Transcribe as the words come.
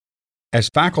As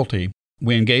faculty,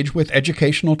 we engage with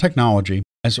educational technology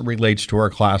as it relates to our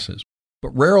classes, but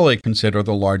rarely consider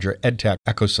the larger EdTech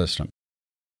ecosystem.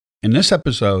 In this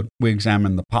episode, we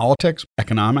examine the politics,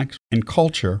 economics, and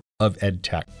culture of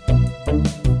EdTech.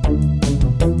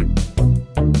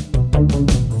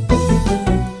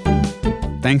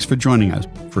 Thanks for joining us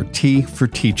for T for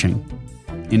Teaching,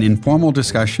 an informal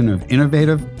discussion of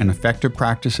innovative and effective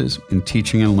practices in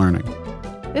teaching and learning.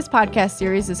 This podcast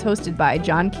series is hosted by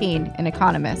John Kane, an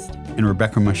economist, and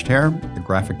Rebecca Mushtare, a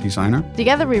graphic designer.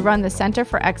 Together we run the Center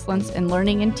for Excellence in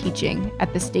Learning and Teaching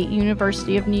at the State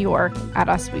University of New York at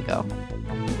Oswego.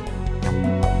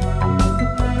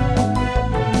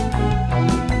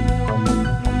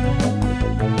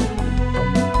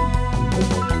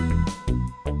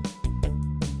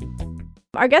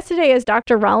 Our guest today is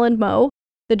Dr. Roland Moe,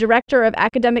 the Director of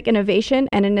Academic Innovation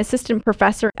and an Assistant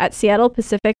Professor at Seattle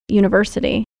Pacific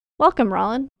University. Welcome,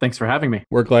 Roland. Thanks for having me.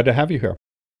 We're glad to have you here.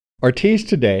 Our teas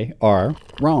today are,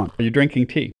 Roland, are you drinking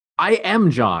tea? I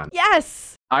am, John.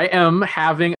 Yes! I am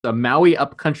having a Maui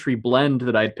Upcountry blend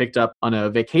that I had picked up on a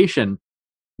vacation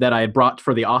that I had brought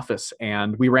for the office,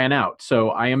 and we ran out. So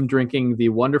I am drinking the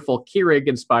wonderful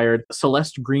Keurig-inspired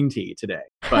Celeste green tea today.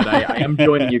 But I am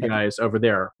joining you guys over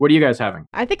there. What are you guys having?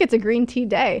 I think it's a green tea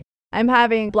day. I'm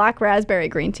having black raspberry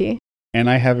green tea. And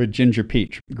I have a ginger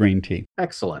peach green tea.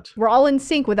 Excellent. We're all in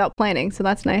sync without planning, so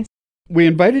that's nice. We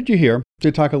invited you here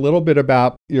to talk a little bit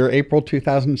about your April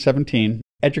 2017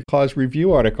 EDUCAUSE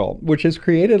review article, which has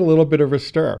created a little bit of a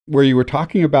stir, where you were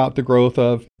talking about the growth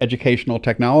of educational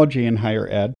technology in higher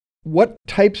ed. What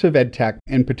types of EdTech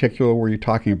in particular were you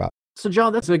talking about? So,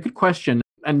 John, that's a good question.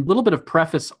 And a little bit of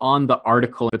preface on the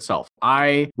article itself.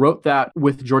 I wrote that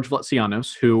with George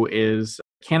Veletsianos, who is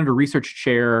Canada Research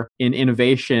Chair in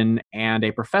Innovation and a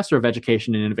Professor of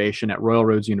Education and Innovation at Royal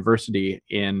Roads University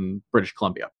in British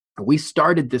Columbia. We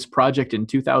started this project in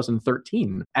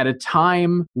 2013 at a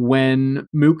time when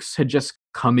MOOCs had just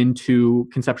come into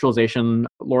conceptualization.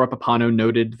 Laura Pappano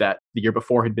noted that the year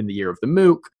before had been the year of the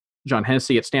MOOC. John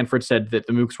Hennessy at Stanford said that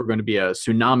the MOOCs were going to be a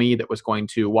tsunami that was going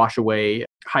to wash away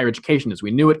higher education as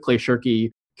we knew it. Clay Shirky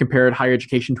compared higher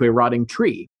education to a rotting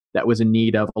tree that was in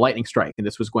need of a lightning strike, and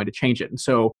this was going to change it. And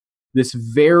so this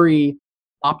very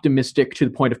optimistic, to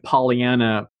the point of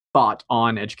Pollyanna, thought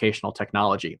on educational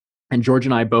technology. And George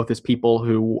and I, both as people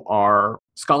who are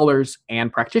scholars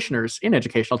and practitioners in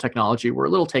educational technology, were a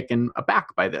little taken aback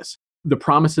by this. The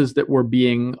promises that were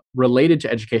being related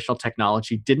to educational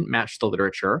technology didn't match the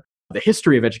literature. The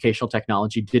history of educational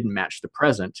technology didn't match the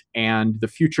present. And the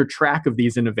future track of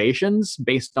these innovations,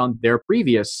 based on their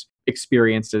previous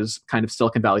experiences, kind of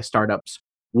Silicon Valley startups,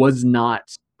 was not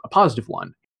a positive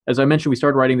one. As I mentioned, we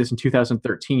started writing this in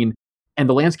 2013, and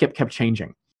the landscape kept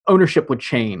changing. Ownership would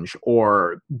change,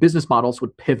 or business models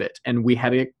would pivot, and we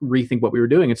had to rethink what we were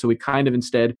doing. And so we kind of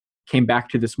instead came back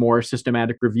to this more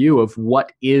systematic review of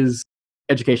what is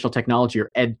educational technology, or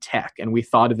ed tech, and we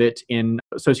thought of it in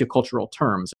sociocultural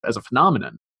terms as a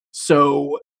phenomenon.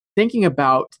 So thinking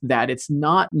about that, it's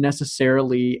not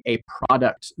necessarily a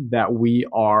product that we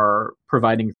are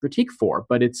providing a critique for,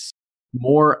 but it's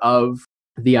more of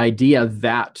the idea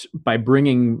that by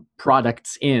bringing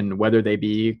products in, whether they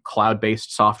be cloud-based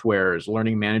softwares,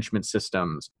 learning management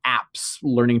systems, apps,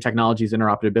 learning technologies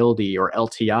interoperability, or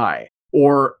LTI,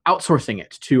 or outsourcing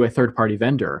it to a third-party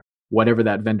vendor, whatever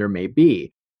that vendor may be,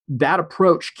 that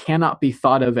approach cannot be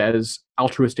thought of as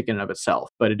altruistic in and of itself,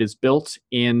 but it is built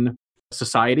in a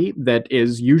society that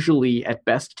is usually at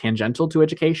best tangential to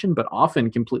education, but often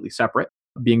completely separate,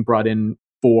 being brought in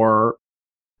for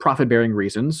profit-bearing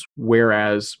reasons,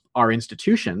 whereas our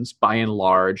institutions, by and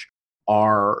large,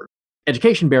 are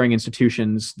education-bearing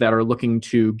institutions that are looking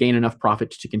to gain enough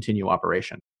profit to continue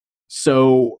operation.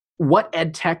 So what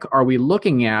ed tech are we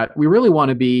looking at? We really want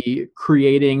to be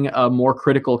creating a more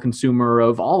critical consumer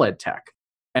of all ed tech.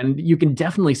 And you can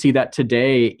definitely see that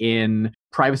today in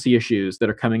privacy issues that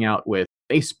are coming out with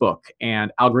Facebook,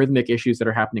 and algorithmic issues that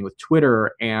are happening with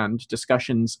Twitter, and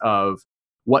discussions of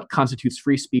what constitutes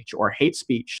free speech or hate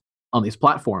speech on these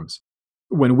platforms.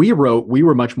 When we wrote, we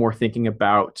were much more thinking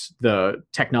about the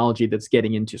technology that's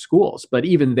getting into schools. But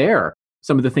even there,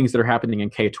 some of the things that are happening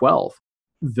in K-12,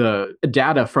 the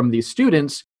data from these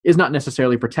students is not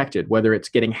necessarily protected, whether it's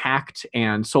getting hacked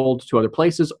and sold to other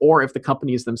places, or if the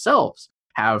companies themselves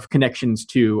have connections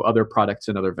to other products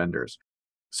and other vendors.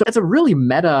 So it's a really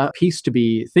meta piece to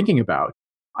be thinking about.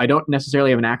 I don't necessarily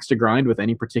have an axe to grind with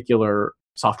any particular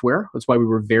software. That's why we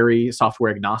were very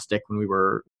software agnostic when we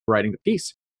were writing the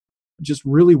piece. Just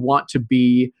really want to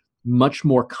be much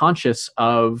more conscious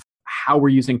of how we're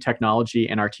using technology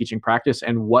in our teaching practice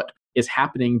and what is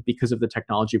happening because of the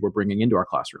technology we're bringing into our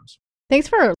classrooms. Thanks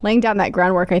for laying down that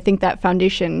groundwork. I think that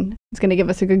foundation is going to give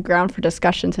us a good ground for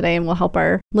discussion today and will help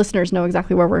our listeners know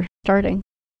exactly where we're starting.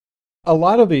 A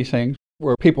lot of these things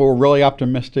where people were really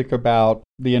optimistic about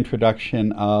the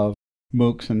introduction of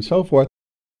MOOCs and so forth,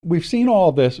 we've seen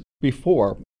all this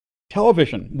before.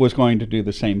 Television was going to do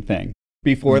the same thing.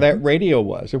 Before that, radio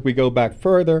was. If we go back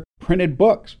further, printed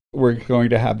books were going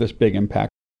to have this big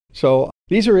impact. So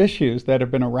these are issues that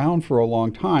have been around for a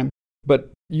long time, but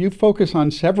you focus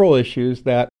on several issues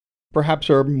that perhaps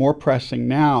are more pressing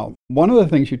now. One of the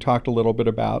things you talked a little bit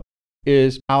about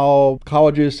is how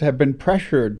colleges have been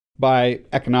pressured by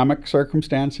economic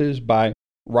circumstances, by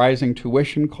rising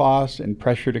tuition costs and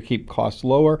pressure to keep costs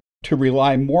lower, to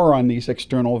rely more on these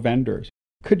external vendors.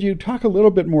 Could you talk a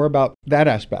little bit more about that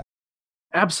aspect?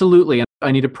 Absolutely. And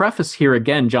I need to preface here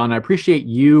again, John, I appreciate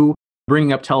you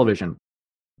bringing up television,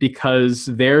 because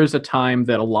there's a time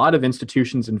that a lot of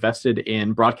institutions invested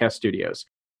in broadcast studios,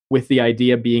 with the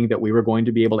idea being that we were going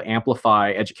to be able to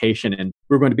amplify education and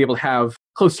we were going to be able to have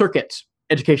closed circuit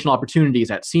educational opportunities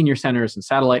at senior centers and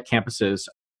satellite campuses.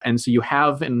 And so you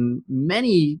have in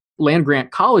many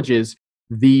land-grant colleges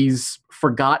these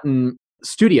forgotten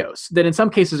studios that in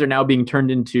some cases are now being turned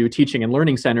into teaching and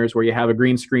learning centers where you have a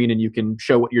green screen and you can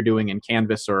show what you're doing in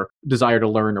Canvas or Desire to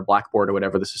Learn or Blackboard or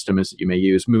whatever the system is that you may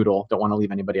use, Moodle, don't want to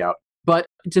leave anybody out. But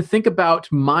to think about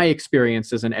my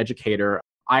experience as an educator,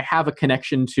 I have a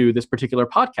connection to this particular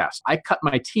podcast. I cut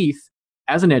my teeth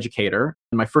as an educator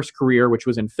in my first career, which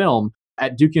was in film,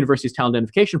 at Duke University's Talent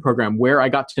Identification Program, where I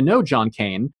got to know John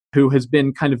Kane, who has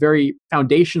been kind of very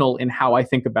foundational in how I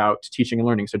think about teaching and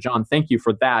learning. So John, thank you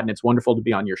for that. And it's wonderful to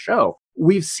be on your show.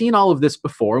 We've seen all of this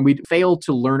before and we failed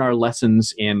to learn our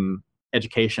lessons in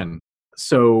education.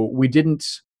 So we didn't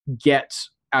get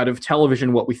out of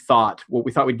television what we thought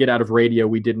we'd get out of radio,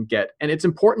 we didn't get. And it's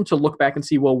important to look back and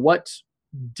see, well, what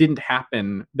didn't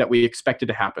happen that we expected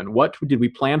to happen? What did we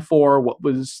plan for? What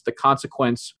was the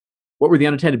consequence? What were the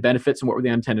unintended benefits and what were the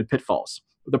unintended pitfalls?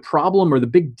 The problem or the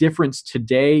big difference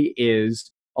today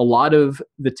is a lot of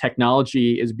the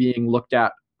technology is being looked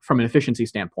at from an efficiency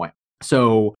standpoint.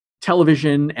 So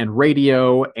television and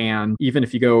radio, and even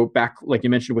if you go back, like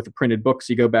you mentioned with the printed books,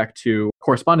 you go back to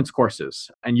correspondence courses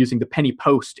and using the penny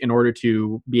post in order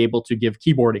to be able to give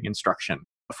keyboarding instruction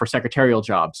for secretarial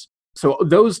jobs. So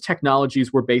those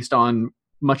technologies were based on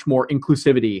much more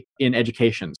inclusivity in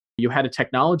education. You had a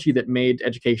technology that made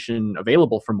education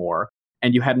available for more,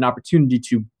 and you had an opportunity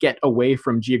to get away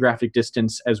from geographic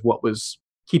distance as what was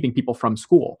keeping people from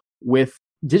school. With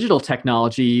digital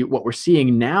technology, what we're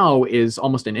seeing now is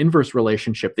almost an inverse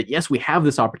relationship that, yes, we have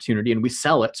this opportunity and we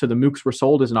sell it. So the MOOCs were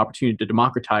sold as an opportunity to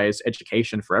democratize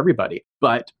education for everybody.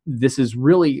 But this is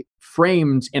really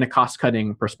framed in a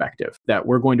cost-cutting perspective, that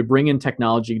we're going to bring in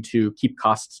technology to keep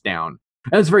costs down.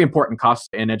 And it's very important. Costs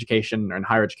in education and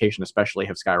higher education especially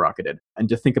have skyrocketed. And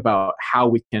to think about how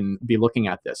we can be looking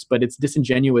at this. But it's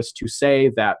disingenuous to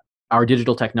say that our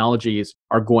digital technologies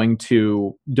are going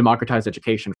to democratize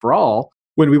education for all,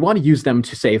 when we want to use them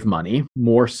to save money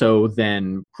more so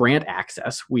than grant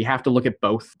access. We have to look at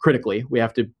both critically. We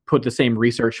have to put the same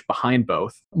research behind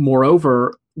both.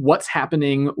 Moreover, what's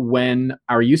happening when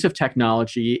our use of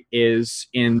technology is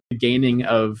in the gaining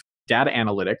of data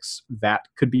analytics that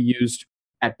could be used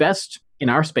at best in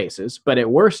our spaces, but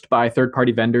at worst by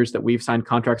third-party vendors that we've signed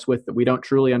contracts with that we don't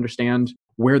truly understand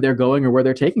where they're going or where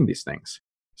they're taking these things.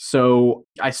 So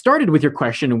I started with your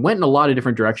question and went in a lot of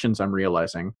different directions, I'm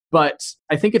realizing. But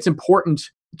I think it's important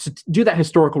to do that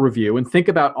historical review and think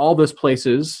about all those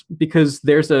places, because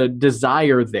there's a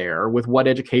desire there with what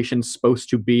education's supposed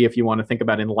to be if you want to think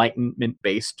about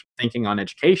enlightenment-based thinking on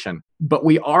education. But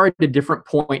we are at a different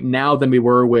point now than we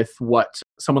were with what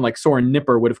someone like Soren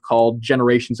Nipper would have called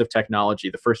generations of technology,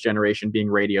 the first generation being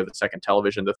radio, the second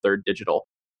television, the third digital.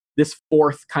 This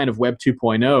fourth kind of Web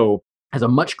 2.0 has a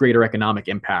much greater economic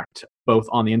impact, both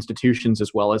on the institutions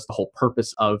as well as the whole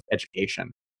purpose of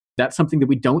education. That's something that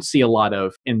we don't see a lot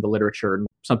of in the literature, and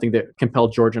something that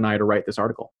compelled George and I to write this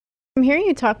article. I'm hearing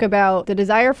you talk about the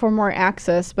desire for more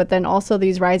access, but then also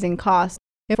these rising costs.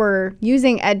 If we're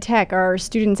using ed tech, are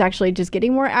students actually just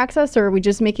getting more access, or are we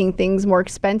just making things more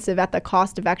expensive at the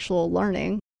cost of actual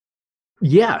learning?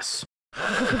 Yes.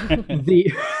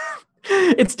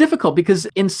 It's difficult because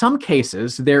in some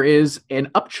cases, there is an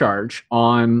upcharge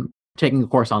on taking a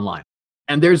course online.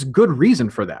 And there's good reason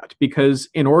for that, because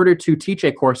in order to teach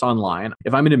a course online,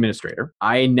 if I'm an administrator,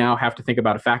 I now have to think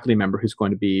about a faculty member who's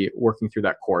going to be working through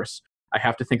that course. I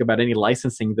have to think about any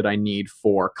licensing that I need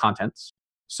for contents.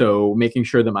 So making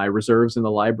sure that my reserves in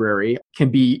the library can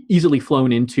be easily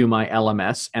flown into my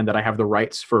LMS and that I have the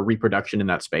rights for reproduction in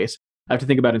that space. I have to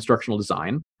think about instructional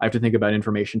design. I have to think about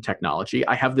information technology.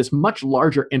 I have this much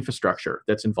larger infrastructure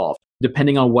that's involved.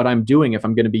 Depending on what I'm doing, if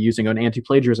I'm going to be using an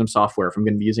anti-plagiarism software, if I'm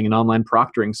going to be using an online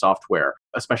proctoring software,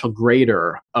 a special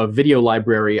grader, a video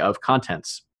library of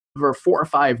contents, there are 4 or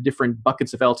 5 different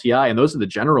buckets of LTI, and those are the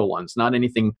general ones, not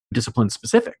anything discipline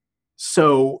specific.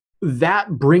 So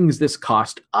that brings this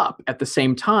cost up. At the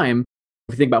same time,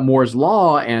 if you think about Moore's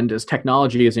law, and as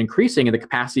technology is increasing and the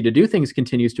capacity to do things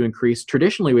continues to increase,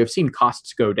 traditionally we have seen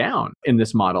costs go down in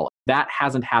this model. That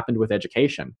hasn't happened with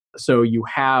education. So you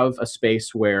have a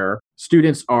space where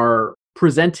students are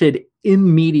presented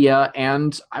in media,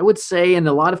 and I would say in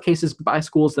a lot of cases by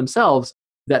schools themselves,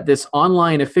 that this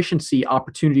online efficiency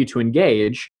opportunity to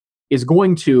engage is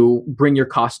going to bring your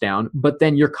cost down, but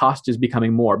then your cost is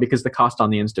becoming more because the cost on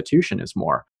the institution is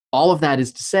more. All of that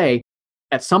is to say,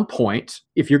 at some point,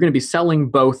 if you're going to be selling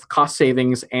both cost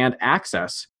savings and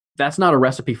access, that's not a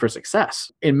recipe for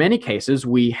success. In many cases,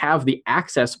 we have the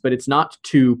access, but it's not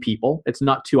to people. It's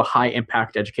not to a high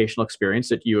impact educational experience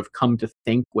that you have come to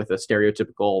think with a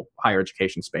stereotypical higher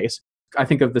education space. I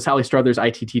think of the Sally Struthers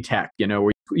ITT Tech,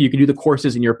 where you can do the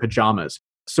courses in your pajamas.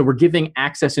 So we're giving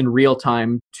access in real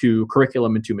time to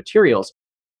curriculum and to materials.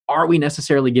 Are we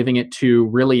necessarily giving it to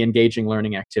really engaging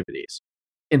learning activities?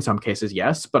 In some cases,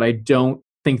 yes, but I don't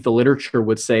think the literature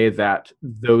would say that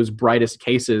those brightest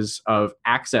cases of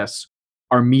access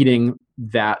are meeting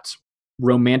that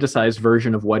romanticized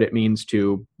version of what it means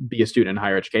to be a student in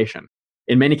higher education.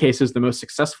 In many cases, the most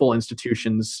successful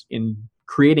institutions in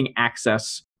creating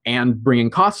access and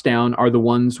bringing costs down are the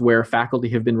ones where faculty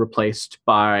have been replaced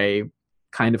by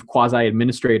kind of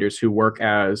quasi-administrators who work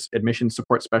as admissions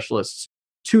support specialists,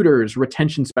 tutors,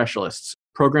 retention specialists,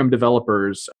 program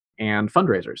developers, and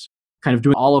fundraisers, kind of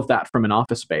doing all of that from an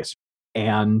office space.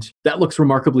 And that looks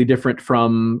remarkably different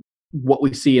from what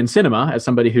we see in cinema, as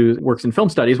somebody who works in film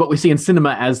studies, what we see in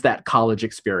cinema as that college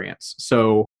experience.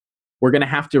 So we're going to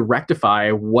have to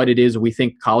rectify what it is we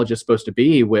think college is supposed to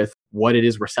be with what it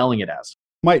is we're selling it as.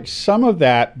 Might some of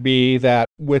that be that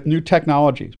with new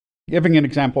technologies, giving an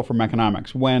example from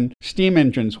economics, when steam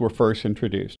engines were first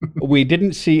introduced, we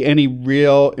didn't see any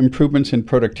real improvements in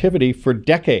productivity for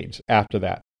decades after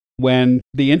that. When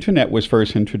the internet was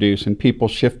first introduced and people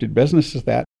shifted businesses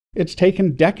that, it's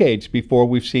taken decades before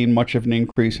we've seen much of an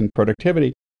increase in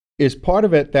productivity. Is part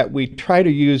of it that we try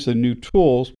to use the new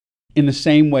tools in the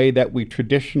same way that we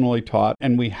traditionally taught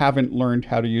and we haven't learned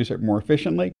how to use it more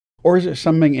efficiently? Or is it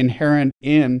something inherent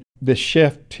in the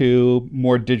shift to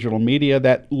more digital media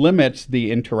that limits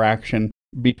the interaction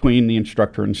between the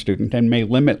instructor and student and may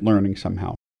limit learning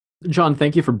somehow? John,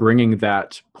 thank you for bringing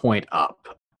that point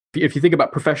up. If you think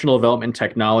about professional development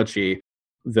technology,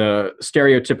 the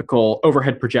stereotypical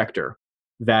overhead projector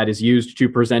that is used to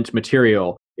present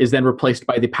material is then replaced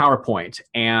by the PowerPoint.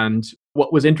 And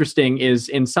what was interesting is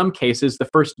in some cases, the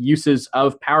first uses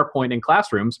of PowerPoint in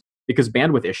classrooms, because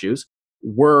bandwidth issues,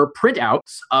 were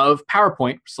printouts of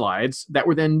PowerPoint slides that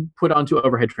were then put onto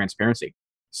overhead transparency.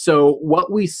 So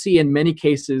what we see in many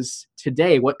cases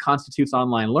today, what constitutes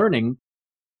online learning,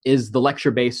 is the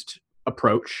lecture-based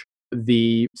approach,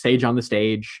 the sage on the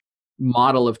stage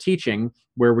model of teaching,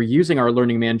 where we're using our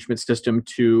learning management system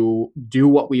to do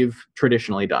what we've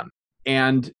traditionally done.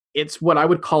 And it's what I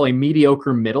would call a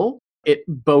mediocre middle. It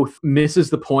both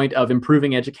misses the point of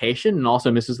improving education and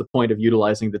also misses the point of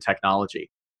utilizing the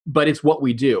technology. But it's what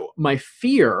we do. My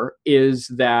fear is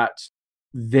that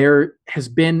there has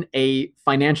been a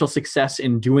financial success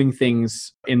in doing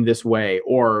things in this way,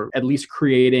 or at least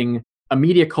creating a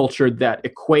media culture that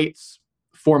equates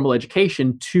formal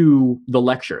education to the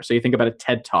lecture. So you think about a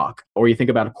TED Talk, or you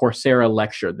think about a Coursera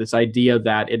lecture, this idea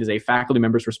that it is a faculty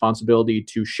member's responsibility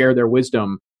to share their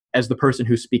wisdom as the person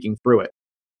who's speaking through it.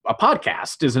 A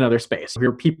podcast is another space. There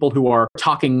are people who are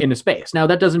talking in a space. Now,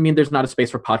 that doesn't mean there's not a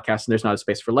space for podcasts and there's not a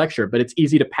space for lecture, but it's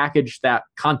easy to package that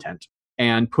content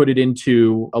and put it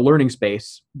into a learning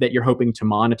space that you're hoping to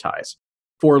monetize.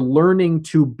 For learning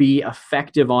to be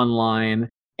effective online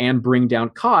and bring down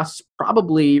costs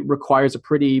probably requires a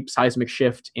pretty seismic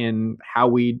shift in how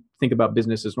we think about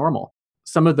business as normal.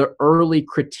 Some of the early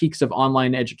critiques of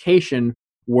online education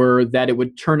were that it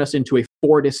would turn us into a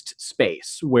Fordist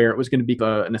space where it was going to be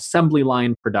an assembly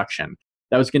line production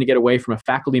that was going to get away from a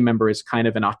faculty member as kind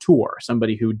of an auteur,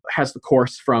 somebody who has the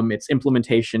course from its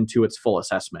implementation to its full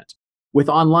assessment. With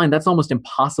online, that's almost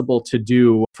impossible to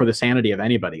do for the sanity of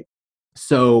anybody.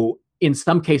 So in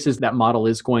some cases, that model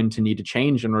is going to need to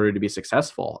change in order to be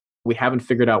successful. We haven't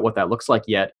figured out what that looks like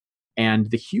yet.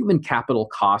 And the human capital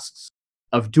costs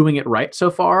of doing it right so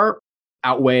far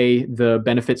outweigh the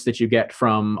benefits that you get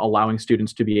from allowing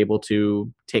students to be able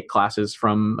to take classes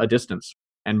from a distance.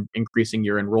 and increasing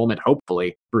your enrollment,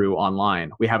 hopefully, through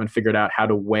online. We haven't figured out how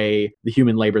to weigh the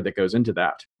human labor that goes into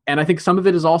that. And I think some of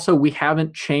it is also we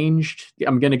haven't changed.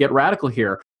 I'm going to get radical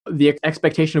here. The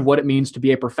expectation of what it means to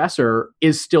be a professor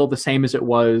is still the same as it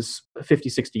was 50,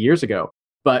 60 years ago.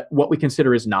 But what we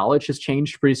consider as knowledge has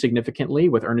changed pretty significantly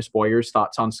with Ernest Boyer's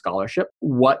thoughts on scholarship.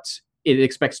 What it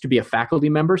expects to be a faculty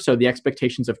member. So the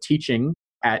expectations of teaching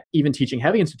at even teaching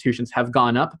heavy institutions have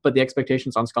gone up, but the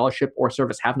expectations on scholarship or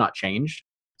service have not changed.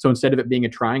 So instead of it being a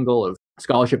triangle of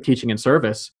scholarship, teaching, and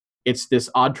service, it's this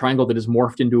odd triangle that is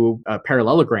morphed into a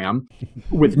parallelogram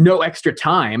with no extra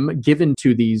time given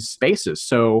to these spaces.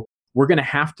 So we're going to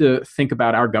have to think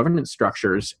about our governance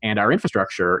structures and our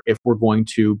infrastructure if we're going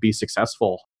to be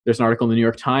successful. There's an article in the New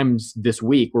York Times this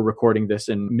week, we're recording this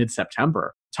in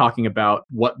mid-September, talking about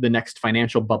what the next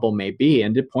financial bubble may be.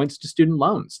 And it points to student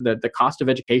loans, that the cost of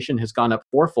education has gone up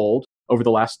fourfold over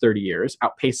the last 30 years,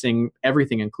 outpacing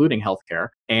everything, including healthcare.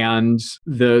 And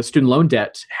the student loan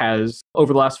debt has,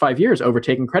 over the last 5 years,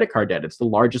 overtaken credit card debt. It's the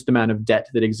largest amount of debt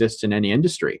that exists in any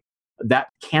industry. That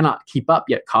cannot keep up,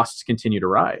 yet costs continue to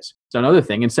rise. So another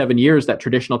thing, in 7 years, that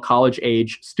traditional college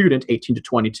age student, 18 to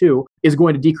 22, is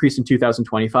going to decrease in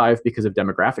 2025 because of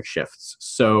demographic shifts.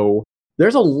 So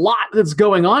there's a lot that's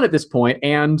going on at this point.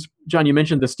 And John, you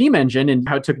mentioned the steam engine and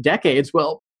how it took decades.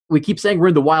 Well, we keep saying we're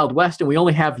in the Wild West and we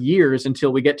only have years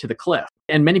until we get to the cliff.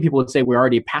 And many people would say we're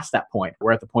already past that point.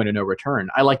 We're at the point of no return.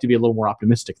 I like to be a little more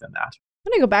optimistic than that.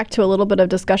 I'm going to go back to a little bit of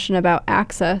discussion about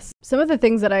access. Some of the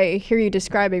things that I hear you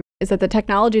describing is that the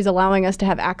technology is allowing us to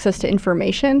have access to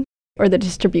information or the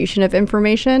distribution of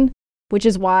information, which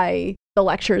is why the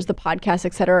lectures, the podcasts,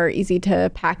 et cetera, are easy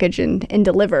to package and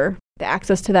deliver the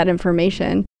access to that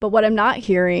information. But what I'm not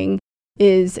hearing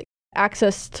is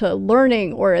access to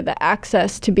learning or the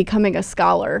access to becoming a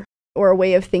scholar or a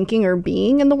way of thinking or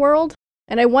being in the world.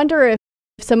 And I wonder if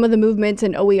some of the movements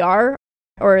in OER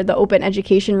or the open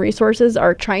education resources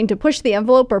are trying to push the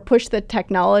envelope or push the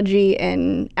technology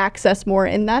and access more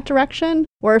in that direction,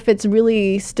 or if it's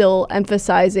really still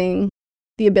emphasizing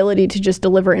the ability to just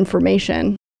deliver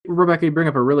information. Rebecca, you bring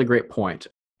up a really great point.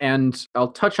 And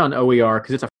I'll touch on OER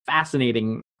because it's a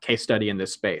fascinating case study in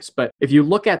this space. But if you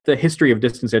look at the history of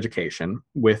distance education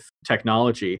with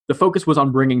technology, the focus was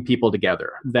on bringing people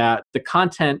together, that the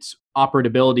content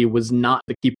operability was not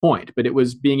the key point, but it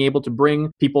was being able to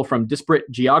bring people from disparate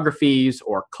geographies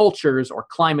or cultures or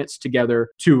climates together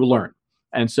to learn.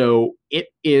 And so it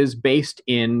is based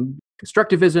in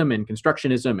constructivism and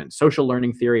constructionism and social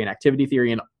learning theory and activity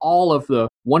theory and all of the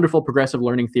wonderful progressive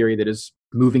learning theory that is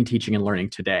moving teaching and learning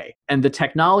today. And the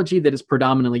technology that is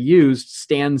predominantly used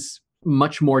stands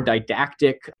much more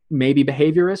didactic, maybe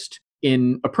behaviorist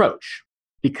in approach,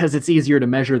 because it's easier to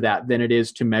measure that than it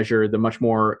is to measure the much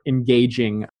more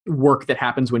engaging work that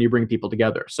happens when you bring people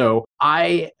together. So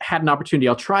I had an opportunity,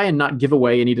 I'll try and not give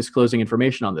away any disclosing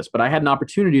information on this, but I had an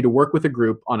opportunity to work with a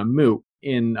group on a MOOC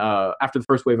after the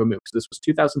first wave of MOOCs. This was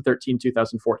 2013,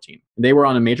 2014. They were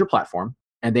on a major platform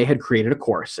and they had created a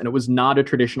course, and it was not a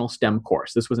traditional STEM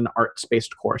course. This was an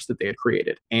arts-based course that they had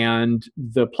created. And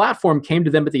the platform came to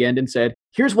them at the end and said,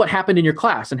 here's what happened in your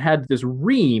class, and had this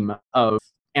ream of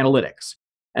analytics.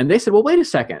 And they said, well, wait a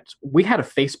second. We had a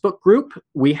Facebook group.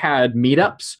 We had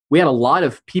meetups. We had a lot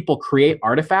of people create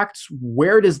artifacts.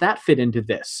 Where does that fit into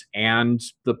this? And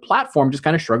the platform just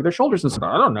kind of shrugged their shoulders and said,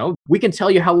 I don't know. We can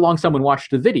tell you how long someone watched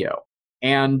the video.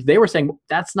 And they were saying,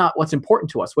 that's not what's important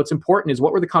to us. What's important is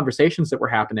what were the conversations that were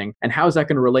happening and how is that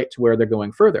going to relate to where they're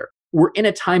going further? We're in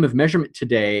a time of measurement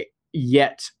today,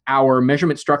 yet our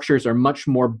measurement structures are much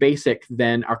more basic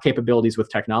than our capabilities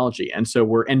with technology. And so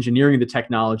we're engineering the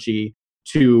technology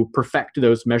to perfect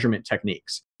those measurement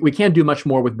techniques. We can't do much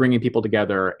more with bringing people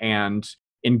together and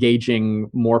engaging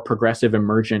more progressive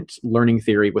emergent learning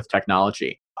theory with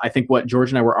technology. I think what George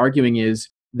and I were arguing is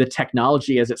the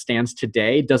technology as it stands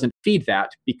today doesn't feed that,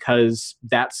 because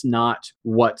that's not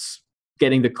what's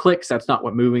getting the clicks. That's not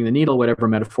what moving the needle, whatever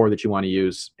metaphor that you want to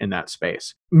use in that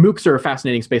space. MOOCs are a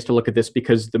fascinating space to look at this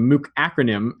because the MOOC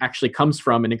acronym actually comes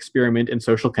from an experiment in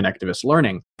social connectivist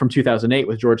learning from 2008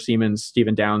 with George Siemens,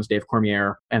 Stephen Downes, Dave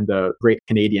Cormier, and the Great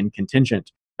Canadian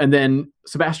Contingent. And then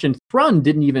Sebastian Thrun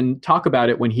didn't even talk about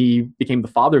it when he became the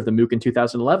father of the MOOC in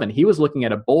 2011. He was looking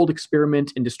at a bold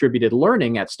experiment in distributed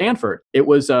learning at Stanford. It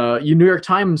was a New York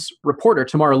Times reporter,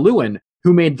 Tamara Lewin,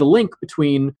 who made the link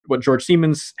between what George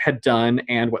Siemens had done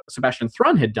and what Sebastian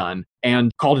Thrun had done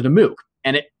and called it a MOOC.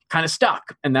 And it kind of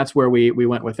stuck. And that's where we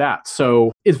went with that.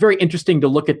 So it's very interesting to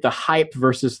look at the hype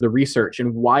versus the research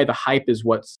and why the hype is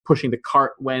what's pushing the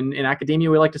cart, when in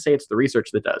academia, we like to say it's the research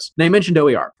that does. Now, you mentioned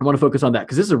OER. I want to focus on that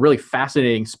because this is a really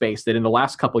fascinating space that in the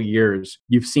last couple of years,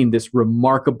 you've seen this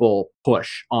remarkable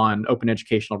push on open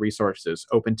educational resources,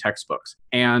 open textbooks.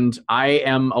 And I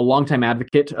am a longtime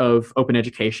advocate of open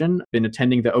education. Been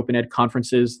attending the Open Ed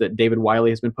conferences that David Wiley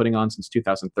has been putting on since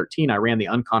 2013. I ran the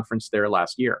Unconference there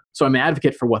last year. So I'm an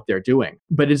advocate for what they're doing.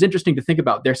 But it's interesting to think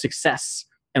about their success,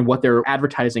 and what they're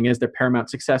advertising as their paramount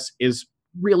success is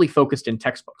really focused in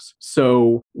textbooks.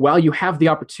 So while you have the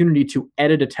opportunity to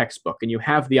edit a textbook and you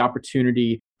have the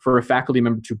opportunity for a faculty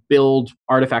member to build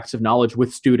artifacts of knowledge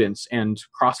with students and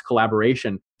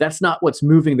cross-collaboration, that's not what's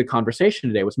moving the conversation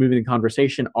today. What's moving the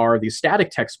conversation are these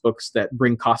static textbooks that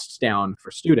bring costs down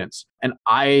for students. And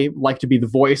I like to be the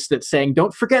voice that's saying,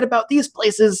 don't forget about these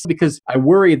places, because I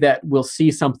worry that we'll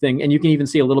see something, and you can even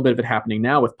see a little bit of it happening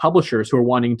now with publishers who are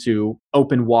wanting to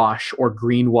open wash or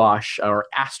greenwash or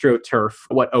astroturf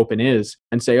what open is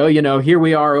and say, oh, here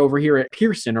we are over here at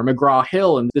Pearson or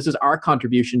McGraw-Hill, and this is our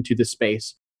contribution to the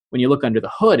space. When you look under the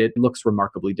hood, it looks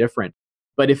remarkably different.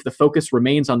 But if the focus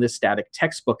remains on this static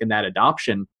textbook and that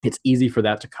adoption, it's easy for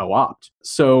that to co-opt.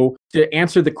 So to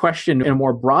answer the question in a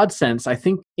more broad sense, I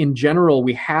think in general,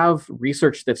 we have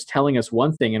research that's telling us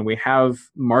one thing, and we have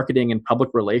marketing and public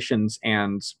relations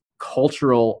and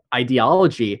cultural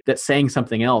ideology that's saying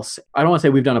something else. I don't want to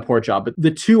say we've done a poor job, but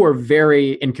the two are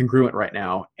very incongruent right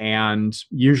now. And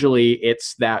usually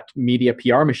it's that media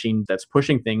PR machine that's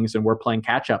pushing things, and we're playing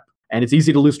catch up. And it's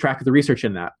easy to lose track of the research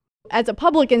in that. As a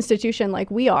public institution like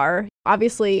we are,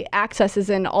 obviously access is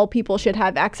in, all people should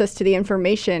have access to the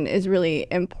information is really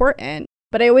important.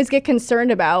 But I always get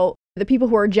concerned about the people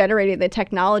who are generating the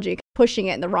technology, pushing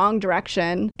it in the wrong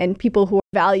direction, and people who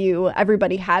value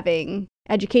everybody having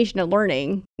education and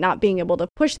learning, not being able to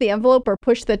push the envelope or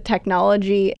push the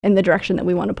technology in the direction that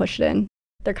we want to push it in.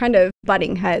 They're kind of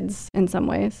butting heads in some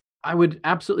ways. I would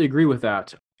absolutely agree with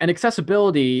that. And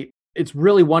accessibility, it's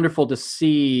really wonderful to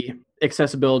see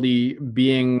accessibility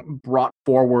being brought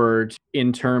forward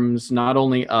in terms not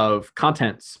only of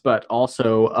contents, but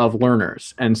also of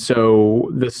learners. And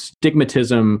so the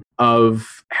stigmatism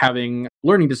of having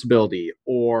learning disability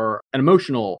or an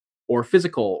emotional or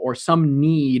physical or some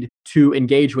need to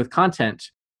engage with content,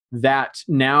 that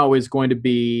now is going to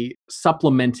be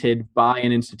supplemented by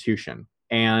an institution.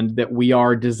 And that we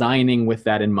are designing with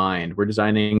that in mind. We're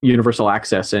designing universal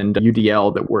access and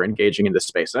UDL that we're engaging in this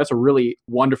space. So that's a really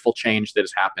wonderful change that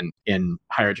has happened in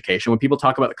higher education. When people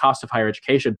talk about the cost of higher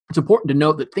education, it's important to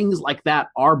note that things like that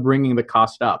are bringing the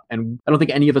cost up. And I don't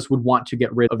think any of us would want to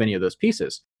get rid of any of those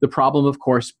pieces. The problem, of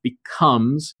course,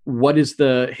 becomes what is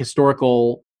the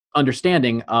historical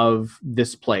understanding of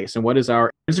this place, and what is our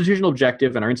institutional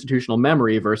objective and our institutional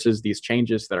memory versus these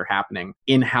changes that are happening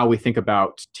in how we think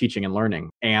about teaching and learning.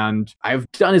 And I've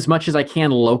done as much as I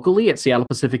can locally at Seattle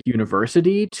Pacific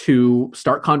University to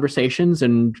start conversations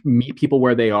and meet people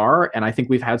where they are. And I think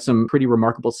we've had some pretty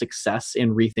remarkable success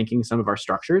in rethinking some of our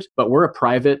structures. But we're a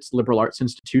private liberal arts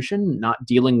institution, not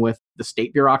dealing with the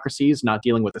state bureaucracies, not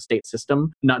dealing with the state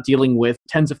system, not dealing with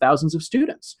tens of thousands of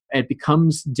students. It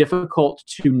becomes difficult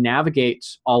to navigate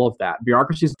all of that.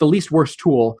 Bureaucracy is the least worst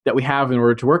tool that we have in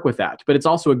order to work with that. But it's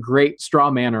also a great straw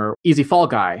man or easy fall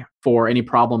guy for any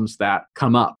problems that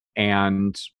come up.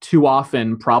 And too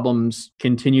often problems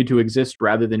continue to exist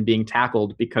rather than being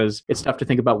tackled because it's tough to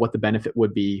think about what the benefit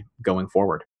would be going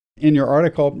forward. In your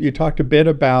article, you talked a bit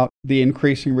about the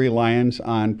increasing reliance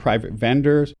on private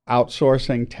vendors,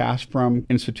 outsourcing tasks from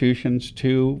institutions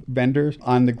to vendors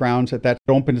on the grounds that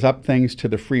opens up things to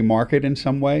the free market in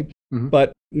some way. Mm-hmm.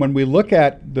 But when we look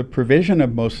at the provision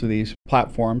of most of these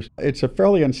platforms, it's a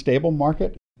fairly unstable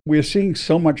market. We're seeing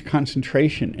so much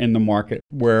concentration in the market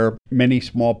where many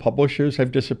small publishers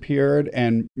have disappeared,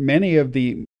 and many of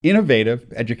the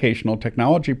innovative educational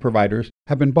technology providers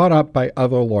have been bought up by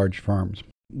other large firms.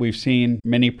 We've seen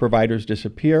many providers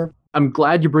disappear. I'm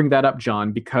glad you bring that up,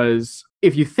 John, because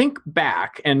if you think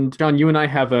back, and John, you and I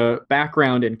have a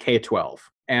background in K-12,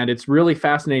 and it's really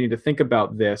fascinating to think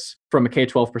about this from a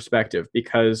K-12 perspective,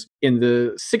 because in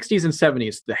the 60s and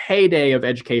 70s, the heyday of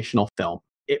educational film,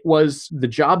 it was the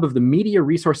job of the media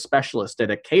resource specialist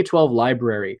at a K-12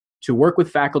 library to work with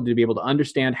faculty to be able to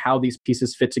understand how these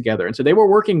pieces fit together. And so they were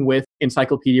working with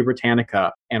Encyclopedia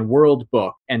Britannica and World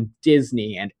Book and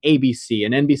Disney and ABC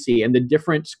and NBC and the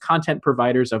different content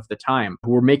providers of the time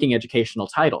who were making educational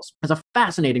titles. It was a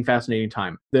fascinating, fascinating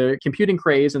time. The computing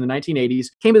craze in the 1980s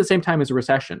came at the same time as a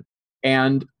recession.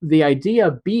 And the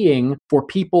idea being for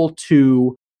people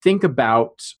to think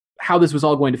about how this was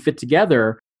all going to fit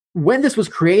together, when this was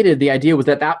created, the idea was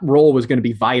that that role was going to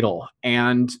be vital.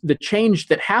 And the change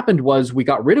that happened was we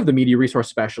got rid of the media resource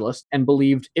specialist and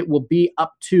believed it will be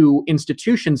up to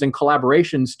institutions and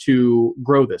collaborations to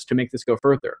grow this, to make this go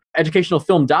further. Educational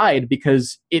film died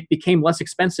because it became less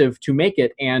expensive to make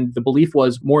it, and the belief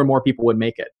was more and more people would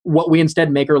make it. What we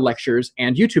instead make are lectures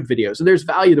and YouTube videos. So there's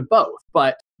value to both,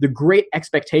 but the great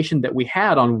expectation that we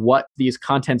had on what these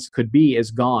contents could be is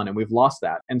gone, and we've lost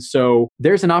that. And so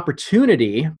there's an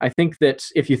opportunity. I think that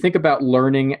if you think about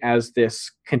learning as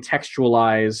this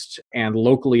contextualized and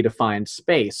locally defined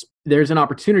space, there's an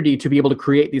opportunity to be able to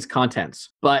create these contents.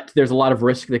 But there's a lot of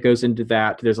risk that goes into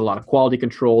that. There's a lot of quality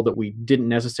control that we didn't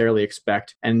necessarily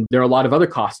expect. And there are a lot of other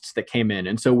costs that came in.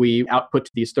 And so we output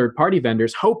to these third-party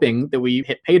vendors hoping that we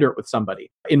hit pay dirt with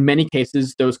somebody. In many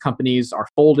cases, those companies are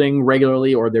folding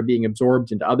regularly or they're being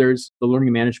absorbed into others. The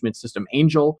learning management system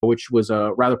Angel, which was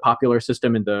a rather popular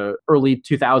system in the early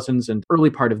 2000s and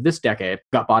early part of this decade,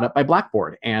 got bought up by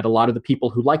Blackboard. And a lot of the people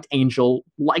who liked Angel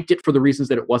liked it for the reasons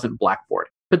that it wasn't Blackboard.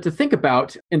 But to think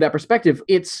about in that perspective,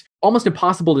 it's almost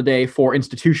impossible today for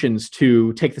institutions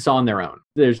to take this on their own.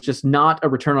 There's just not a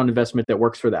return on investment that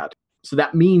works for that. So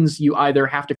that means you either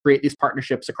have to create these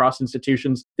partnerships across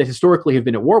institutions that historically have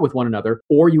been at war with one another,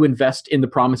 or you invest in the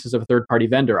promises of a third-party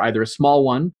vendor, either a small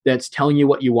one that's telling you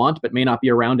what you want but may not be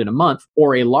around in a month,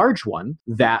 or a large one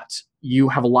that you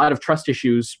have a lot of trust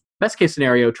issues. Best case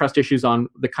scenario, trust issues on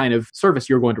the kind of service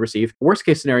you're going to receive. Worst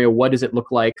case scenario, what does it look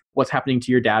like? What's happening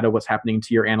to your data? What's happening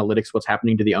to your analytics? What's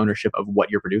happening to the ownership of what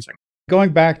you're producing?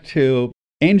 Going back to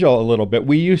Angel a little bit,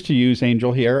 we used to use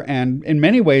Angel here, and in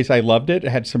many ways I loved it. It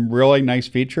had some really nice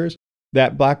features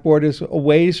that Blackboard is a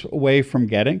ways away from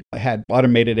getting. It had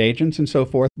automated agents and so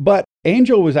forth. But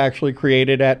Angel was actually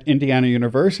created at Indiana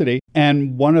University,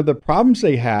 and one of the problems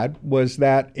they had was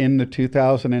that in the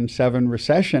 2007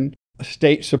 recession,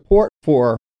 state support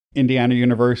for Indiana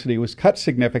University was cut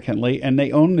significantly, and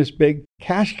they owned this big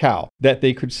cash cow that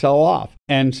they could sell off.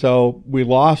 And so we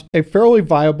lost a fairly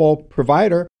viable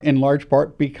provider, in large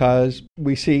part because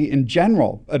we see in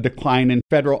general a decline in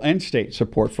federal and state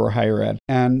support for higher ed.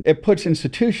 And it puts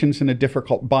institutions in a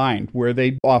difficult bind where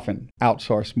they often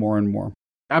outsource more and more.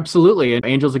 Absolutely. And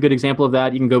Angel's a good example of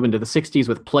that. You can go into the 60s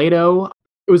with Plato.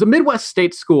 It was a Midwest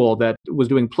state school that was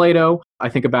doing Plato. I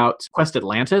think about Quest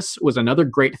Atlantis was another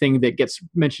great thing that gets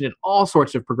mentioned in all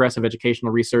sorts of progressive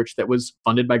educational research that was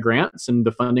funded by grants, and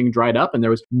the funding dried up and there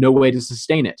was no way to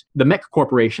sustain it. The MEC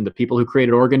Corporation, the people who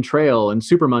created Oregon Trail and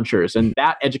Super Munchers and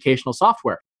that educational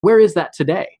software, where is that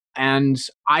today? And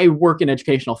I work in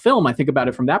educational film. I think about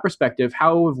it from that perspective.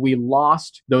 How have we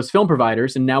lost those film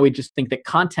providers? And now we just think that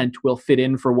content will fit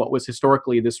in for what was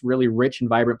historically this really rich and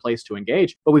vibrant place to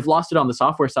engage. But we've lost it on the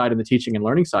software side and the teaching and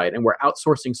learning side. And we're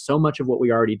outsourcing so much of what we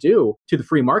already do to the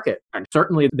free market. And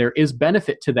certainly there is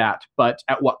benefit to that, but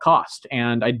at what cost?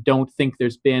 And I don't think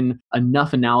there's been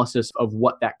enough analysis of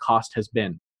what that cost has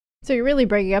been. So you're really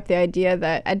bringing up the idea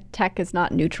that ed tech is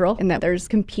not neutral and that there's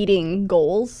competing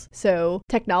goals. So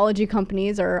technology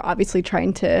companies are obviously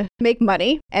trying to make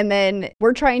money, and then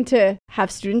we're trying to have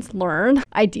students learn,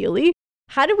 ideally.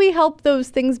 How do we help those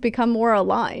things become more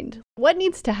aligned? What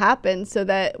needs to happen so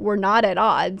that we're not at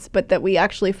odds, but that we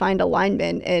actually find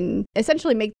alignment and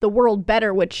essentially make the world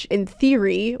better, which in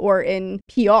theory or in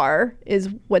PR is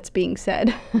what's being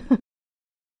said?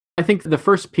 I think the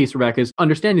first piece, Rebecca, is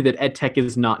understanding that EdTech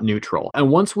is not neutral.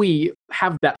 And once we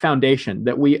have that foundation,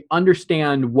 that we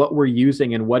understand what we're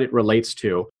using and what it relates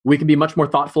to, we can be much more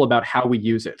thoughtful about how we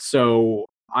use it. So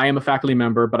I am a faculty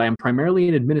member, but I am primarily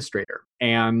an administrator.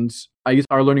 And I use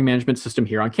our learning management system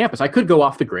here on campus. I could go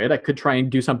off the grid. I could try and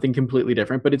do something completely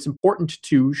different, but it's important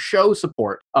to show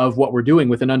support of what we're doing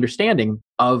with an understanding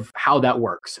of how that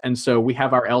works. And so we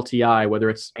have our LTI, whether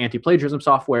it's anti-plagiarism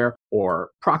software or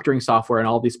proctoring software and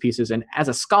all these pieces. And as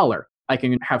a scholar, I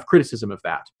can have criticism of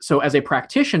that. So as a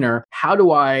practitioner, how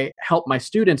do I help my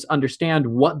students understand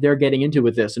what they're getting into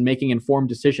with this and making informed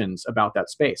decisions about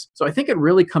that space? So I think it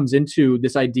really comes into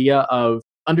this idea of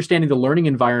understanding the learning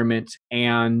environment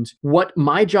and what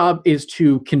my job is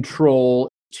to control,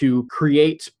 to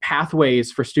create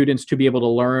pathways for students to be able to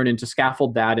learn and to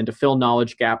scaffold that and to fill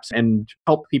knowledge gaps and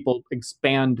help people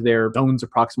expand their zones of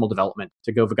proximal development,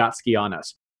 to go Vygotsky on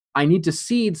us. I need to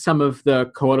cede some of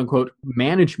the quote unquote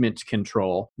management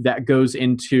control that goes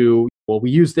into, well,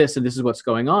 we use this and this is what's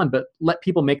going on, but let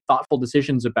people make thoughtful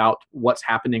decisions about what's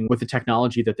happening with the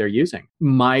technology that they're using.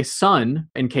 My son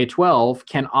in K-12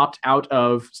 can opt out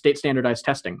of state standardized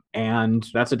testing. And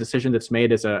that's a decision that's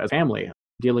made as a family.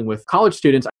 Dealing with college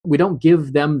students, we don't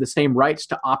give them the same rights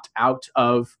to opt out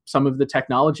of some of the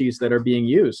technologies that are being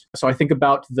used. So I think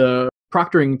about the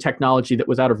proctoring technology that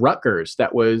was out of Rutgers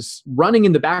that was running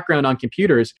in the background on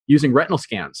computers using retinal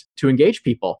scans to engage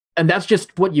people. And that's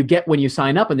just what you get when you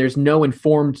sign up, and there's no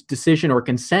informed decision or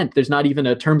consent. There's not even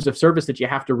a terms of service that you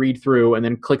have to read through and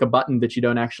then click a button that you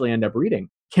don't actually end up reading.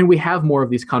 Can we have more of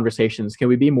these conversations? Can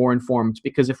we be more informed?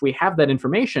 Because if we have that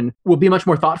information, we'll be much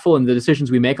more thoughtful in the decisions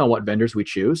we make on what vendors we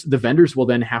choose. The vendors will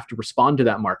then have to respond to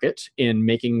that market in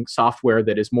making software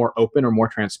that is more open or more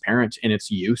transparent in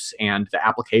its use and the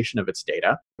application of its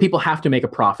data. People have to make a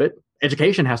profit.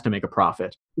 Education has to make a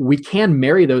profit. We can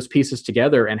marry those pieces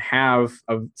together and have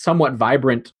a somewhat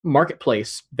vibrant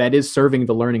marketplace that is serving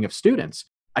the learning of students.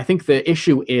 I think the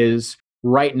issue is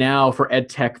right now for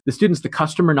EdTech, the student's the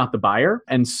customer, not the buyer.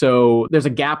 And so there's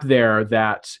a gap there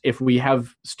that if we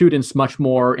have students much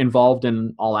more involved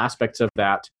in all aspects of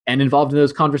that and involved in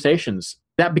those conversations,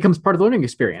 that becomes part of the learning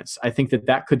experience. I think that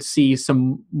that could see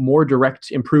some more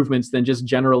direct improvements than just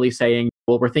generally saying,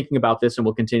 well, we're thinking about this and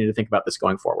we'll continue to think about this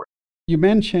going forward. You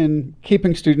mentioned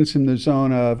keeping students in the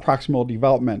zone of proximal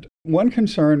development. One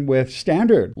concern with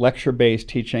standard lecture-based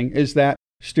teaching is that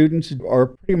students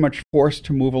are pretty much forced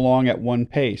to move along at one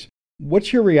pace.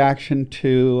 What's your reaction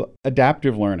to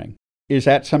adaptive learning? Is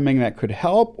that something that could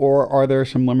help, or are there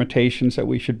some limitations that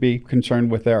we should be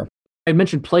concerned with there? I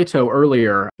mentioned Plato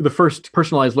earlier, the first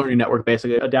personalized learning network,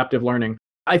 basically adaptive learning.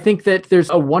 I think that there's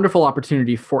a wonderful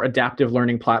opportunity for adaptive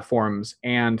learning platforms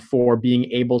and for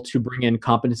being able to bring in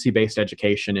competency-based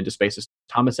education into spaces.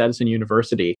 Thomas Edison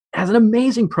University has an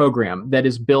amazing program that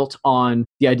is built on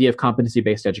the idea of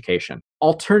competency-based education.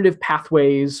 Alternative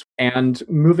pathways and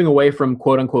moving away from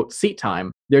quote-unquote seat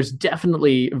time, there's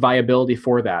definitely viability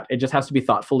for that. It just has to be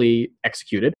thoughtfully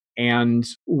executed. And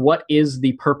what is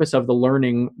the purpose of the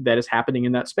learning that is happening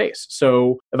in that space?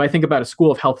 So if I think about a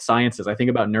school of health sciences, I think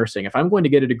about nursing. If I'm going to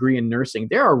get a degree in nursing,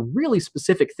 there are really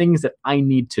specific things that I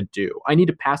need to do. I need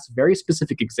to pass very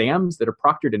specific exams that are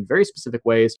proctored in very specific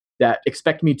ways that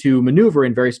expect me to maneuver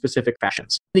in very specific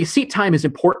fashions. The seat time is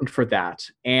important for that.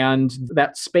 And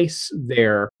that space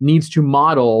there needs to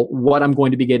model what I'm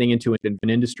going to be getting into in an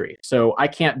industry. So I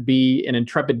can't be an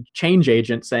intrepid change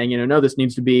agent saying, no, this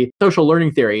needs to be social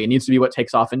learning theory. It needs to be what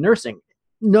takes off in nursing.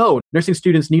 No, nursing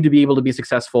students need to be able to be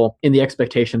successful in the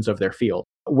expectations of their field.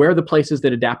 Where are the places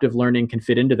that adaptive learning can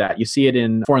fit into that? You see it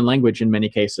in foreign language in many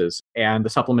cases, and the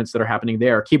supplements that are happening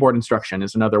there. Keyboard instruction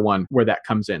is another one where that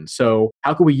comes in. So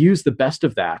how can we use the best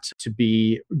of that to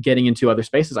be getting into other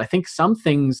spaces? I think some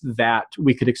things that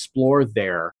we could explore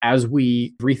there as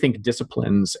we rethink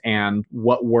disciplines and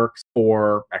what works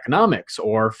for economics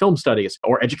or film studies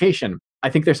or education. I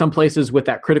think there's some places with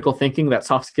that critical thinking, that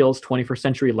soft skills, 21st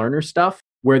century learner stuff,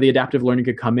 where the adaptive learning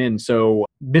could come in. So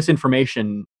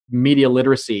misinformation, media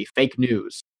literacy, fake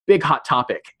news, big hot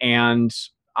topic. And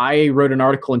I wrote an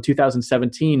article in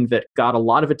 2017 that got a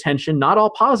lot of attention, not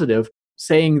all positive,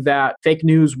 saying that fake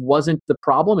news wasn't the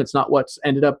problem. It's not what's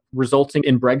ended up resulting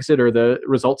in Brexit or the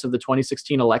results of the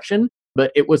 2016 election,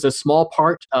 but it was a small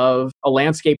part of a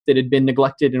landscape that had been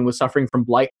neglected and was suffering from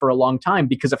blight for a long time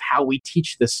because of how we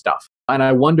teach this stuff. And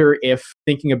I wonder if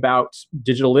thinking about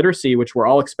digital literacy, which we're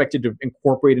all expected to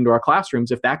incorporate into our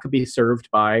classrooms, if that could be served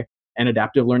by an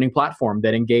adaptive learning platform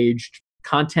that engaged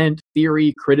content,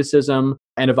 theory, criticism,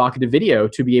 and evocative video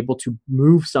to be able to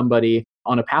move somebody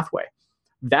on a pathway.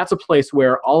 That's a place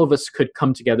where all of us could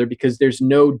come together because there's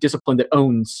no discipline that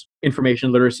owns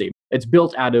information literacy. It's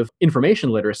built out of information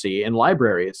literacy in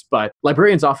libraries, but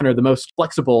librarians often are the most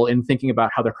flexible in thinking about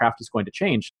how their craft is going to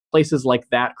change. Places like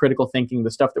that, critical thinking,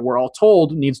 the stuff that we're all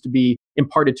told needs to be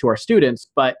imparted to our students,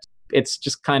 but it's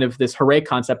just kind of this hooray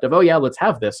concept of, oh yeah, let's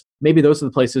have this. Maybe those are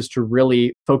the places to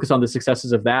really focus on the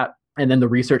successes of that. And then the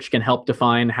research can help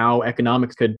define how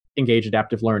economics could engage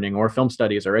adaptive learning or film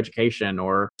studies or education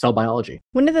or cell biology.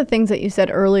 One of the things that you said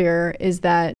earlier is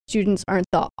that students aren't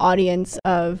the audience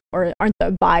of, or aren't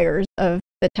the buyers of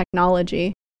the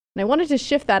technology. And I wanted to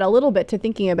shift that a little bit to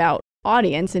thinking about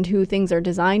audience and who things are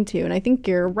designed to. And I think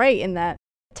you're right in that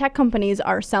tech companies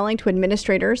are selling to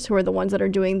administrators who are the ones that are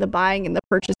doing the buying and the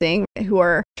purchasing, who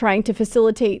are trying to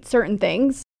facilitate certain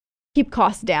things, keep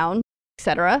costs down,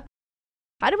 etc.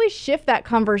 How do we shift that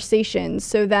conversation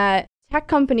so that tech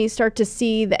companies start to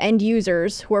see the end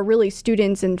users, who are really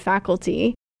students and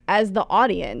faculty, as the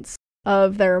audience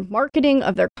of their marketing,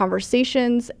 of their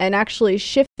conversations, and actually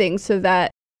shift things so that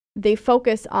they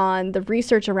focus on the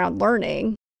research around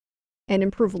learning and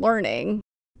improve learning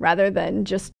rather than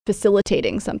just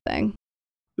facilitating something?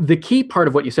 The key part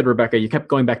of what you said, Rebecca, you kept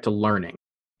going back to learning.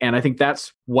 And I think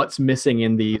that's what's missing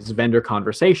in these vendor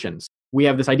conversations. We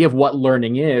have this idea of what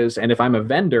learning is. And if I'm a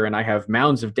vendor and I have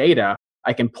mounds of data,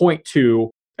 I can point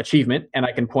to achievement, and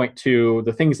I can point to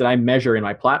the things that I measure in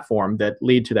my platform that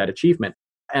lead to that achievement.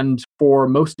 And for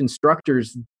most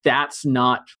instructors, that's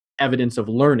not evidence of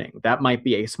learning. That might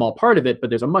be a small part of it, but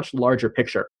there's a much larger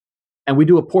picture. And we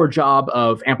do a poor job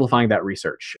of amplifying that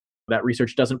research. That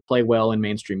research doesn't play well in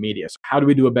mainstream media. So how do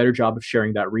we do a better job of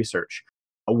sharing that research?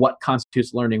 What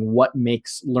constitutes learning? What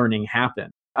makes learning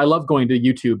happen? I love going to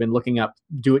YouTube and looking up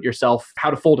do-it-yourself, how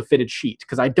to fold a fitted sheet,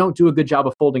 because I don't do a good job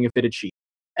of folding a fitted sheet.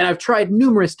 And I've tried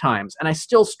numerous times and I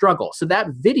still struggle. So that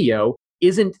video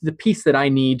isn't the piece that I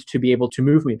need to be able to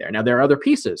move me there. Now, there are other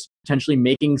pieces, potentially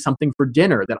making something for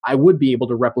dinner that I would be able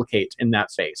to replicate in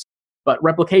that space. But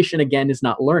replication, again, is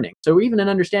not learning. So even an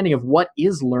understanding of what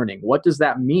is learning, what does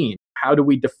that mean? How do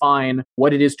we define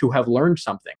what it is to have learned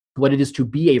something? What it is to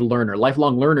be a learner?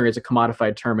 Lifelong learner is a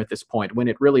commodified term at this point, when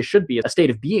it really should be a state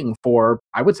of being for,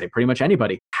 I would say, pretty much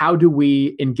anybody. How do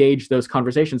we engage those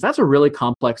conversations? That's a really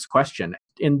complex question.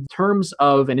 In terms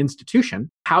of an institution,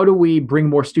 how do we bring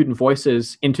more student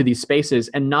voices into these spaces,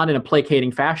 and not in a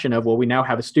placating fashion of, well, we now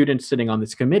have a student sitting on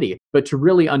this committee, but to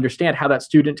really understand how that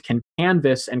student can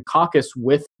canvass and caucus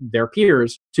with their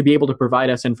peers to be able to provide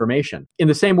us information. In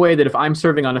the same way that if I'm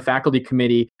serving on a faculty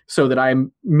committee so that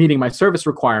I'm meeting my service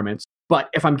requirements, but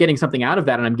if I'm getting something out of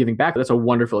that and I'm giving back, that's a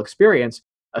wonderful experience.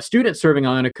 A student serving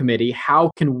on a committee, how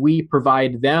can we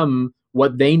provide them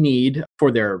what they need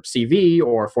for their CV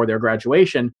or for their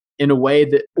graduation in a way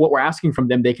that what we're asking from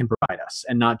them, they can provide us,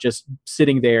 and not just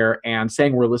sitting there and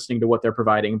saying we're listening to what they're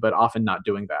providing, but often not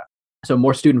doing that. So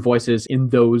more student voices in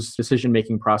those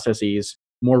decision-making processes,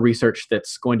 more research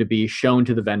that's going to be shown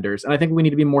to the vendors. And I think we need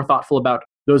to be more thoughtful about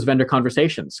those vendor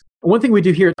conversations. One thing we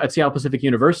do here at Seattle Pacific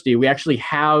University, we actually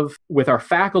have with our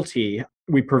faculty,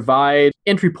 we provide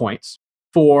entry points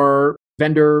for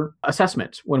vendor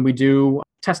assessment when we do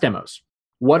test demos.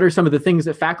 What are some of the things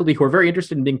that faculty who are very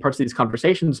interested in being parts of these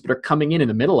conversations but are coming in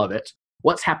the middle of it?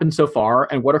 What's happened so far,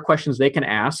 and what are questions they can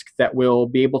ask that will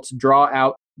be able to draw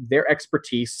out their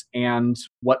expertise and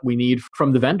what we need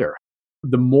from the vendor?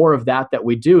 The more of that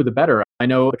we do, the better. I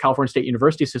know the California State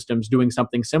University system is doing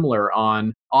something similar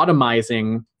on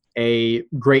automizing a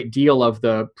great deal of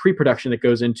the pre-production that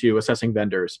goes into assessing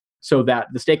vendors, so that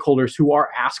the stakeholders who are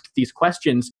asked these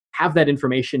questions have that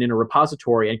information in a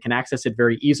repository and can access it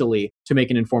very easily to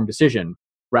make an informed decision,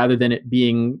 rather than it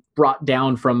being brought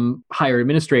down from higher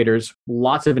administrators,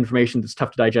 lots of information that's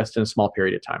tough to digest in a small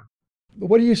period of time.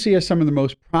 What do you see as some of the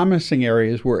most promising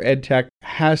areas where EdTech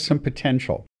has some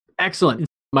potential? Excellent.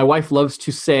 My wife loves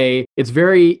to say it's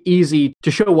very easy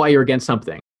to show why you're against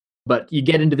something, but you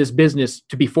get into this business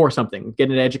to be for something,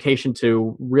 get an education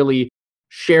to really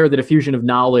share the diffusion of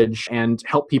knowledge and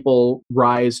help people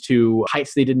rise to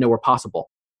heights they didn't know were possible.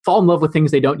 Fall in love with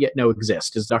things they don't yet know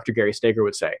exist, as Dr. Gary Steger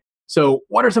would say. So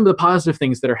what are some of the positive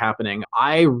things that are happening?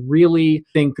 I really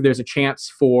think there's a chance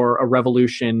for a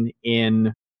revolution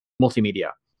in multimedia.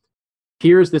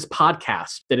 Here's this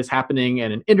podcast that is happening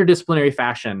in an interdisciplinary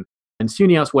fashion, and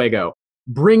SUNY Oswego,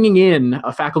 bringing in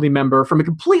a faculty member from a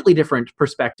completely different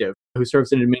perspective who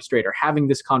serves as an administrator, having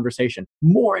this conversation.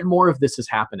 More and more of this is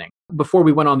happening. Before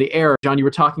we went on the air, John, you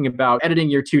were talking about editing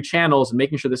your 2 channels and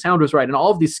making sure the sound was right, and all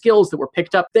of these skills that were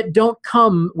picked up that don't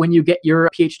come when you get your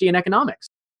PhD in economics.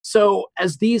 So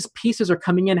as these pieces are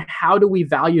coming in, how do we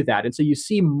value that? And so you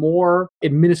see more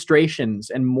administrations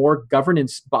and more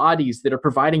governance bodies that are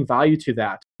providing value to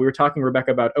that. We were talking, Rebecca,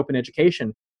 about open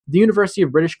education. The University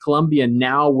of British Columbia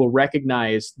now will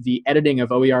recognize the editing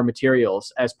of OER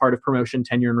materials as part of promotion,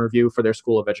 tenure, and review for their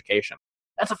School of Education.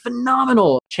 That's a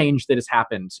phenomenal change that has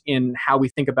happened in how we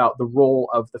think about the role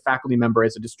of the faculty member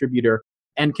as a distributor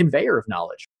and conveyor of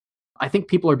knowledge. I think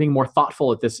people are being more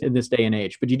thoughtful in this day and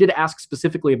age. But you did ask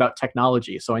specifically about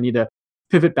technology, so I need to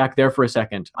pivot back there for a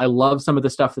second. I love some of the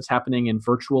stuff that's happening in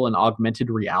virtual and augmented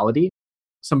reality,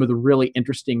 some of the really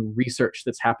interesting research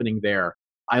that's happening there.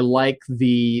 I like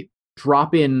the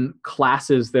drop-in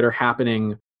classes that are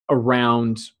happening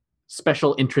around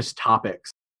special interest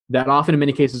topics that often in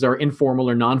many cases are informal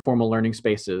or non-formal learning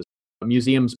spaces.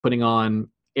 Museums putting on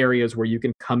areas where you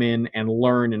can come in and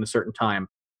learn in a certain time.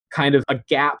 Kind of a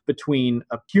gap between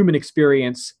a human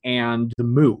experience and the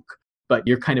MOOC, but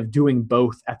you're kind of doing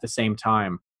both at the same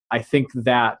time. I think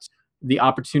that the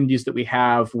opportunities that we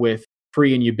have with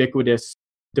free and ubiquitous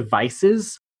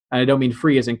devices, and I don't mean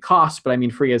free as in cost, but I mean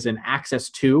free as in access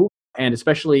to, and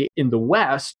especially in the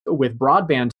West with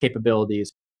broadband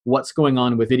capabilities, what's going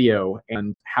on with video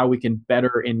and how we can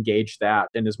better engage that.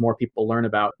 And as more people learn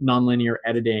about nonlinear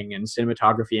editing and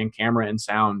cinematography and camera and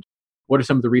sound, what are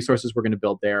some of the resources we're going to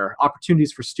build there?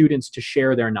 Opportunities for students to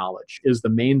share their knowledge is the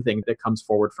main thing that comes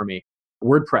forward for me.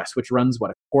 WordPress, which runs,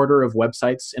 a quarter of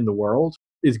websites in the world,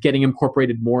 is getting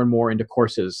incorporated more and more into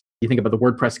courses. You think about the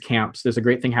WordPress camps. There's a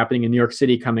great thing happening in New York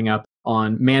City coming up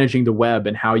on managing the web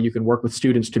and how you can work with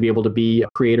students to be able to be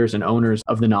creators and owners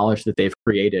of the knowledge that they've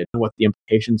created and what the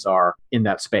implications are in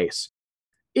that space.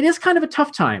 It is kind of a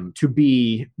tough time to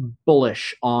be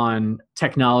bullish on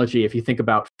technology if you think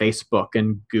about Facebook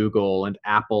and Google and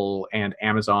Apple and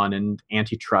Amazon and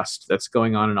antitrust that's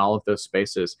going on in all of those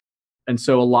spaces. And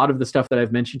so a lot of the stuff that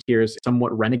I've mentioned here is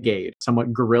somewhat renegade,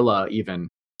 somewhat guerrilla even.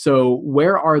 So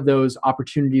where are those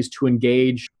opportunities to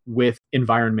engage with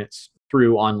environments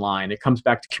through online? It comes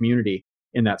back to community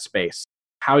in that space.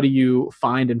 How do you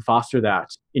find and foster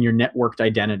that in your networked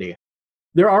identity?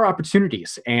 There are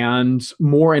opportunities, and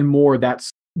more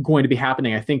that's going to be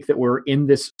happening. I think that we're in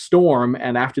this storm,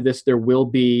 and after this, there will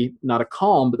be not a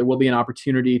calm, but there will be an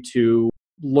opportunity to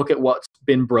look at what's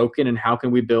been broken and how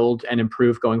can we build and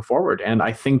improve going forward. And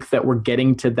I think that we're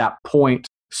getting to that point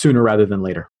sooner rather than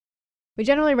later. We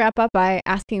generally wrap up by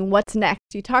asking what's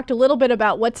next. You talked a little bit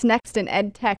about what's next in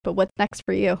ed tech, but what's next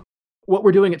for you? What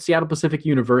we're doing at Seattle Pacific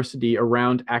University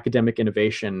around academic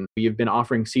innovation, we've been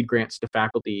offering seed grants to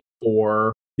faculty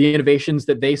for the innovations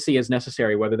that they see as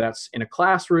necessary, whether that's in a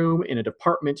classroom, in a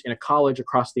department, in a college,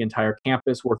 across the entire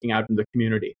campus, working out in the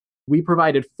community. We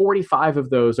provided 45 of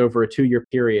those over a 2-year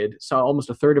period, saw almost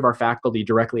a third of our faculty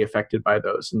directly affected by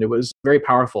those, and it was very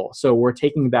powerful. So we're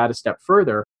taking that a step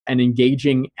further and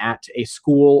engaging at a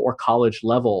school or college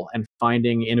level and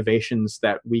finding innovations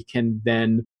that we can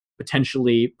then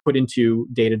potentially put into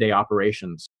day-to-day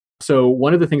operations. So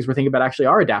one of the things we're thinking about actually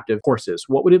are adaptive courses.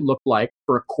 What would it look like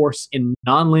for a course in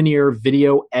nonlinear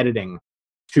video editing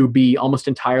to be almost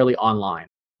entirely online?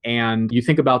 And you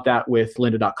think about that with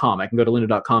lynda.com. I can go to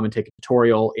lynda.com and take a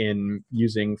tutorial in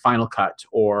using Final Cut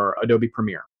or Adobe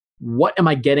Premiere. What am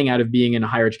I getting out of being in a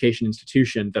higher education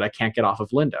institution that I can't get off of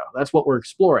Lynda? That's what we're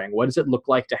exploring. What does it look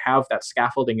like to have that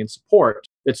scaffolding and support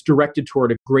that's directed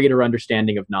toward a greater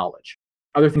understanding of knowledge?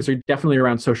 Other things are definitely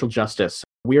around social justice.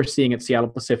 We are seeing at Seattle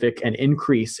Pacific an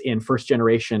increase in first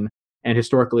generation and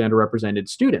historically underrepresented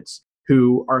students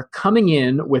who are coming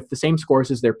in with the same scores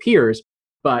as their peers.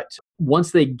 But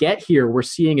once they get here, we're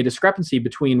seeing a discrepancy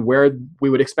between where we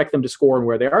would expect them to score and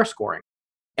where they are scoring.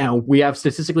 And we have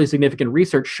statistically significant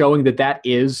research showing that that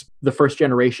is the first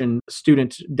generation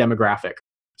student demographic.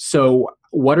 So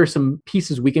what are some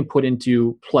pieces we can put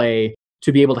into play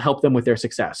to be able to help them with their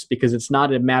success? Because it's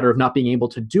not a matter of not being able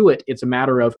to do it. It's a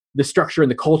matter of the structure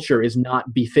and the culture is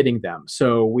not befitting them.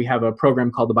 So we have a program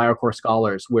called the BioCore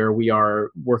Scholars, where we are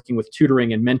working with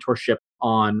tutoring and mentorship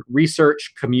on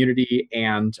research, community,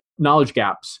 and knowledge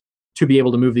gaps to be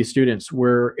able to move these students.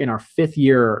 We're in our 5th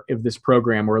year of this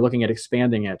program. We're looking at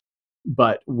expanding it,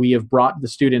 but we have brought the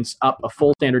students up a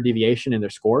full standard deviation in their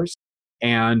scores.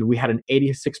 And we had an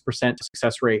 86%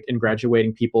 success rate in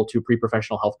graduating people to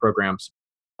pre-professional health programs,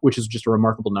 which is just a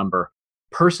remarkable number.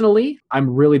 Personally, I'm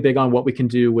really big on what we can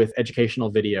do with educational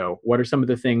video. What are some of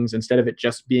the things, instead of it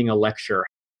just being a lecture?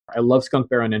 I love Skunk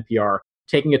Bear on NPR,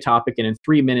 taking a topic and in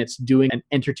 3 minutes doing an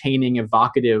entertaining,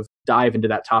 evocative dive into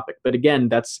that topic. But again,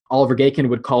 that's Oliver Gaken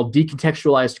would call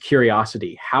decontextualized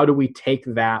curiosity. How do we take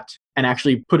that and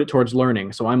actually put it towards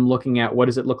learning? So I'm looking at what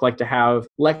does it look like to have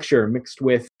lecture mixed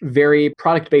with very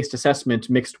product-based assessment,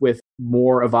 mixed with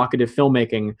more evocative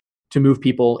filmmaking to move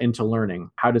people into learning.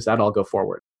 How does that all go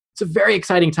forward? It's a very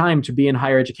exciting time to be in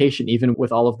higher education, even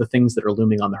with all of the things that are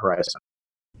looming on the horizon.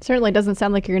 Certainly doesn't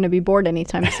sound like you're going to be bored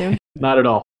anytime soon. Not at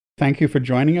all. Thank you for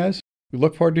joining us. We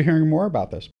look forward to hearing more about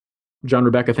this. John,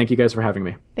 Rebecca, thank you guys for having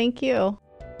me. Thank you.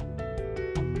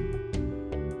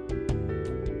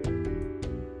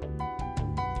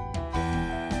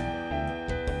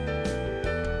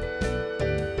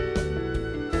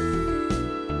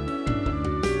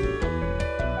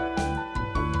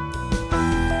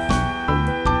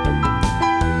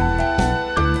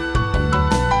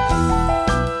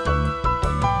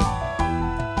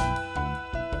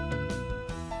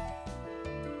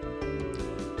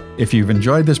 If you've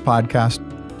enjoyed this podcast,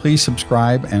 please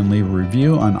subscribe and leave a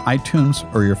review on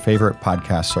iTunes or your favorite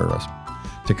podcast service.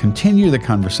 To continue the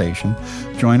conversation,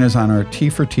 join us on our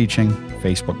Tea for Teaching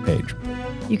Facebook page.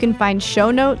 You can find show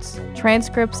notes,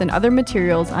 transcripts, and other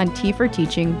materials on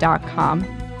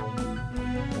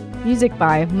teaforteaching.com. Music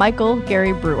by Michael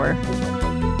Gary Brewer.